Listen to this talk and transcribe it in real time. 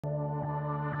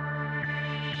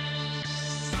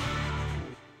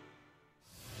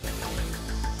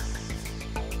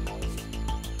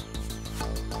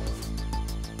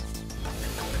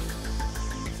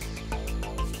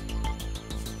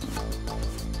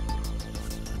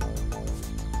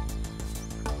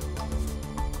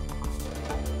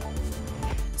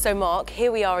So Mark,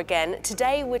 here we are again.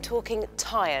 Today we're talking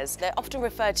tyres. They're often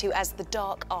referred to as the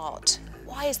dark art.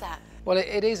 Why is that? Well,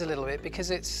 it is a little bit because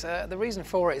it's the reason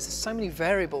for it is there's so many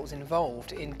variables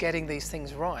involved in getting these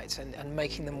things right and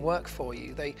making them work for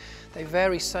you. They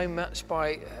vary so much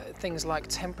by things like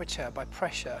temperature, by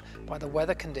pressure, by the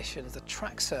weather conditions, the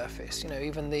track surface, you know,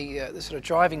 even the sort of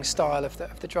driving style of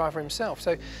the driver himself.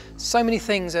 So many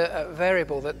things are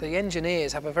variable that the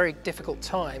engineers have a very difficult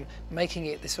time making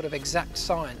it the sort of exact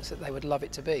science that they would love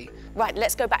it to be. Right,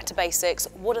 let's go back to basics.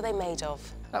 What are they made of?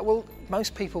 Well,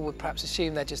 most people would perhaps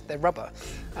assume they're rubber,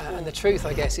 and the truth,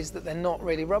 I guess, is that they're not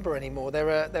really rubber anymore.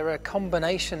 They're a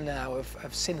combination now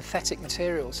of synthetic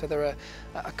materials. So they're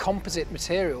a composite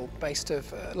material based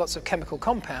of lots of chemical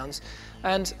compounds,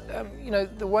 and you know,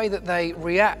 the way that they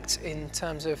react in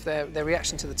terms of their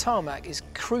reaction to the tarmac is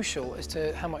crucial as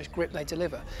to how much grip they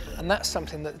deliver, and that's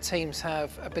something that the teams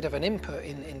have a bit of an input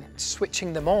in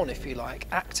switching them on, if you like,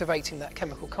 activating that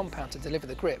chemical compound to deliver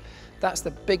the grip. That's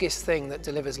the biggest thing that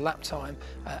delivers lap time,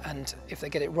 and if they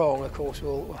get it wrong, of course,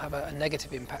 will have a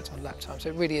negative impact on lap time. So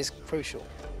it really is crucial.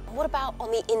 What about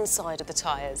on the inside of the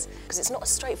tyres? Because it's not as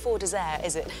straightforward as air,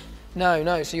 is it?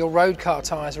 No. So your road car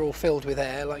tyres are all filled with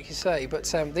air, like you say,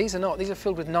 but these are not. These are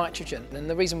filled with nitrogen, and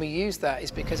the reason we use that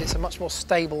is because it's a much more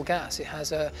stable gas. It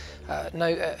has a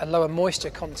lower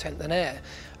moisture content than air,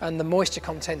 and the moisture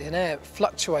content in air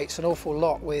fluctuates an awful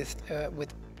lot with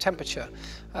temperature.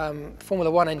 Formula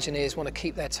One engineers want to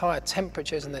keep their tyre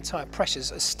temperatures and their tyre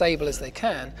pressures as stable as they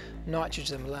can.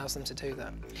 Nitrogen allows them to do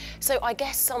that. So I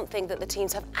guess something that the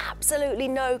teams have absolutely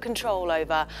no control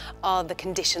over are the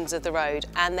conditions of the road,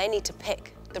 and they need to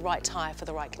pick the right tyre for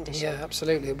the right condition. Yeah,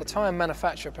 absolutely. The tyre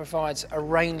manufacturer provides a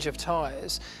range of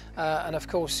tyres, and of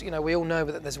course, you know, we all know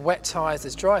that there's wet tyres,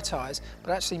 there's dry tyres,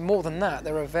 but actually more than that,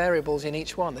 there are variables in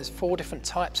each one. There's 4 different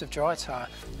types of dry tyre,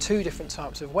 2 different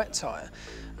types of wet tyre.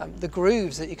 The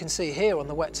grooves that you can see here on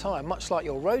the wet tyre, much like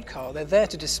your road car, they're there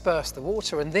to disperse the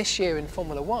water, and this year in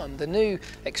Formula One, the new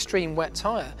extreme wet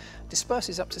tyre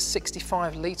disperses up to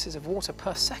 65 litres of water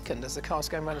per second as the car's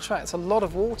going around the track. It's a lot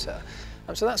of water.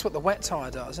 So that's what the wet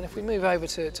tyre does. And if we move over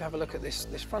to have a look at this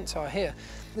front tyre here,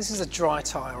 this is a dry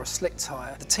tyre or a slick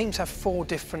tyre. The teams have 4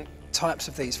 different types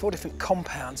of these, 4 different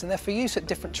compounds, and they're for use at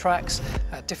different tracks,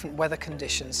 different weather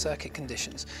conditions, circuit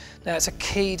conditions. Now, it's a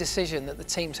key decision that the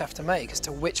teams have to make as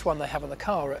to which one they have on the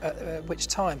car at which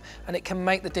time, and it can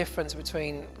make the difference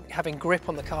between having grip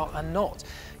on the car and not.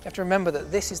 You have to remember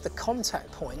that this is the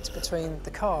contact point between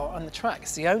the car and the track.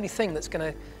 It's the only thing that's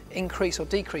going to increase or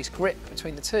decrease grip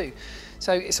between the two.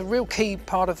 So it's a real key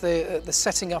part of the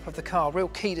setting up of the car, real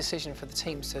key decision for the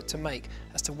teams to make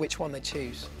as to which one they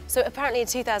choose. So apparently in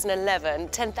 2011,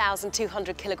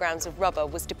 10,200 kilograms of rubber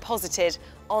was deposited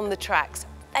on the tracks.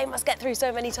 They must get through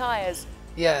so many tyres.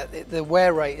 Yeah, the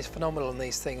wear rate is phenomenal on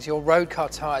these things. Your road car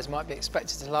tyres might be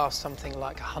expected to last something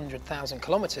like 100,000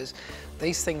 kilometres.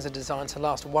 These things are designed to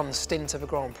last one stint of a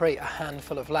Grand Prix, a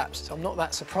handful of laps. So I'm not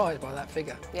that surprised by that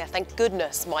figure. Yeah, thank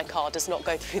goodness my car does not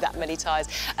go through that many tyres.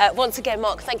 Once again,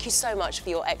 Mark, thank you so much for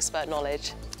your expert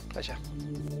knowledge. Pleasure.